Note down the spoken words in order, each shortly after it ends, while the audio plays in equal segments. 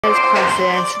It's Classy,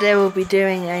 and today we'll be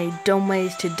doing a Dumb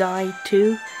Ways to Die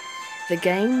 2, the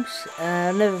games.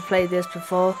 I've never played this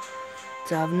before,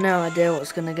 so I have no idea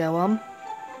what's going to go on.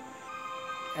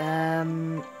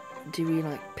 Do we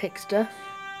like pick stuff?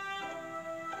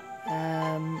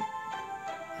 I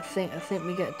think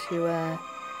we get to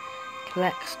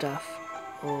collect stuff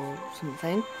or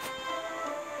something.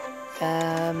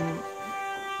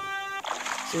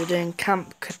 So we're doing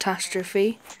Camp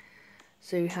Catastrophe.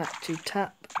 So we have to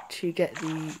tap to get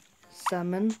the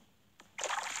salmon.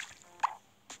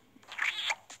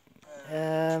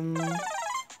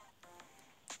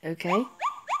 Okay.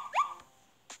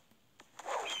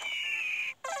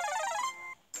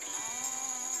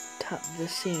 Tap the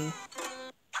scene.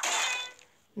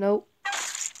 Nope.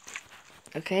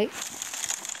 Okay.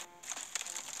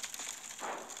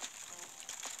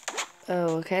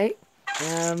 Oh, okay.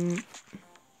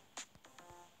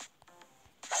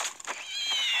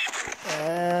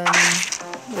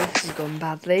 This has gone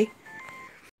badly.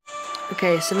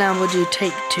 Okay, so now we'll do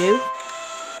take 2.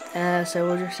 So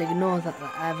we'll just ignore that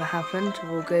ever happened.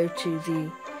 We'll go to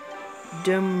the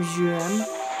dungeon.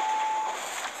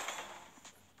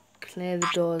 Clear the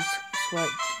doors, swipe.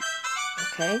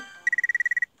 Okay.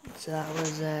 So that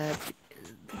was a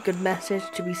good message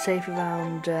to be safe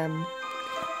around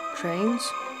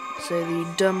trains. So the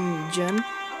dungeon.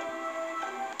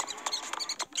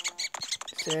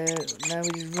 So now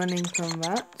we're just running from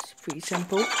that. It's pretty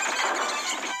simple.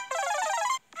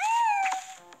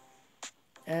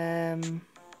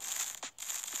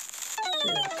 So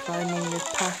climbing this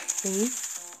path thingy,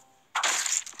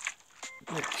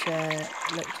 which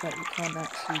looks like we can't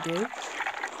actually do.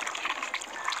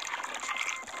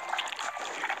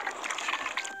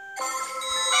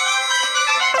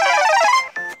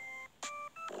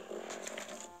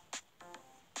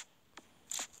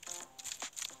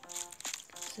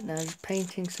 So now just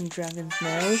painting some dragon's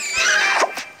nose.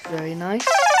 It's very nice.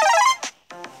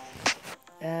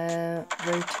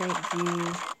 Rotate the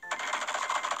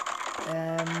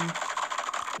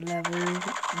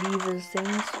levers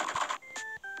things.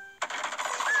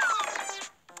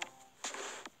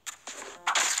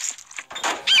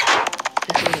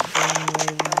 Just leave it going the way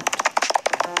right.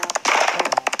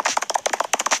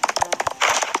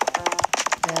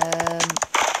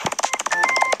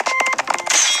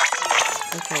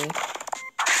 Okay.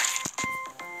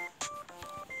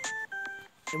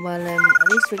 Well, at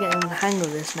least we're getting the hang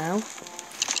of this now.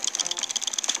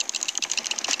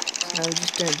 Now we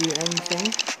just don't do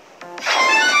anything.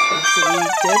 That's pretty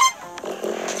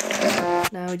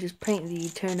good. Now we just paint the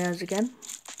toenails again.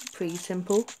 Pretty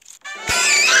simple.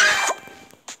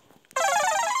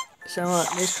 So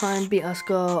let's try and beat our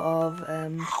score of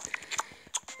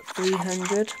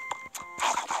 300.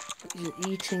 Just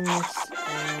eating this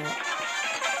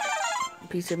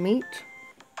piece of meat.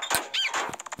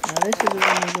 Now this is the one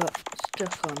I got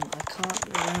stuck on. I can't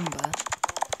remember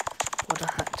what I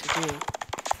had to do.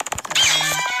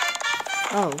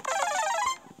 Oh,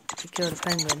 we killed a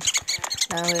penguin.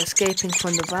 Now we're escaping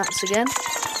from the vats again.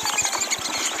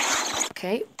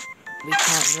 Okay, we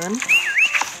can't run.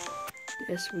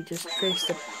 Yes, we just trace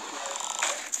the...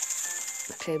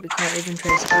 Okay, we can't even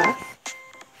trace the path.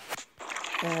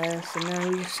 So now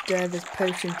we just stir this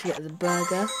potion to get the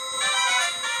burger.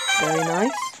 Very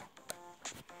nice.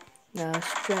 Now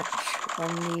stretch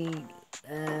on the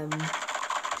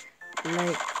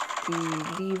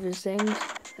levers things.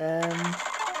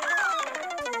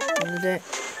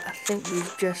 I think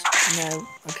we've just no.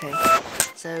 Okay,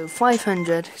 so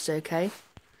 500 is okay.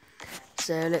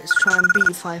 So let's try and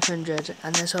beat 500,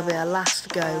 and this will be our last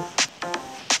go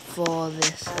for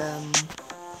this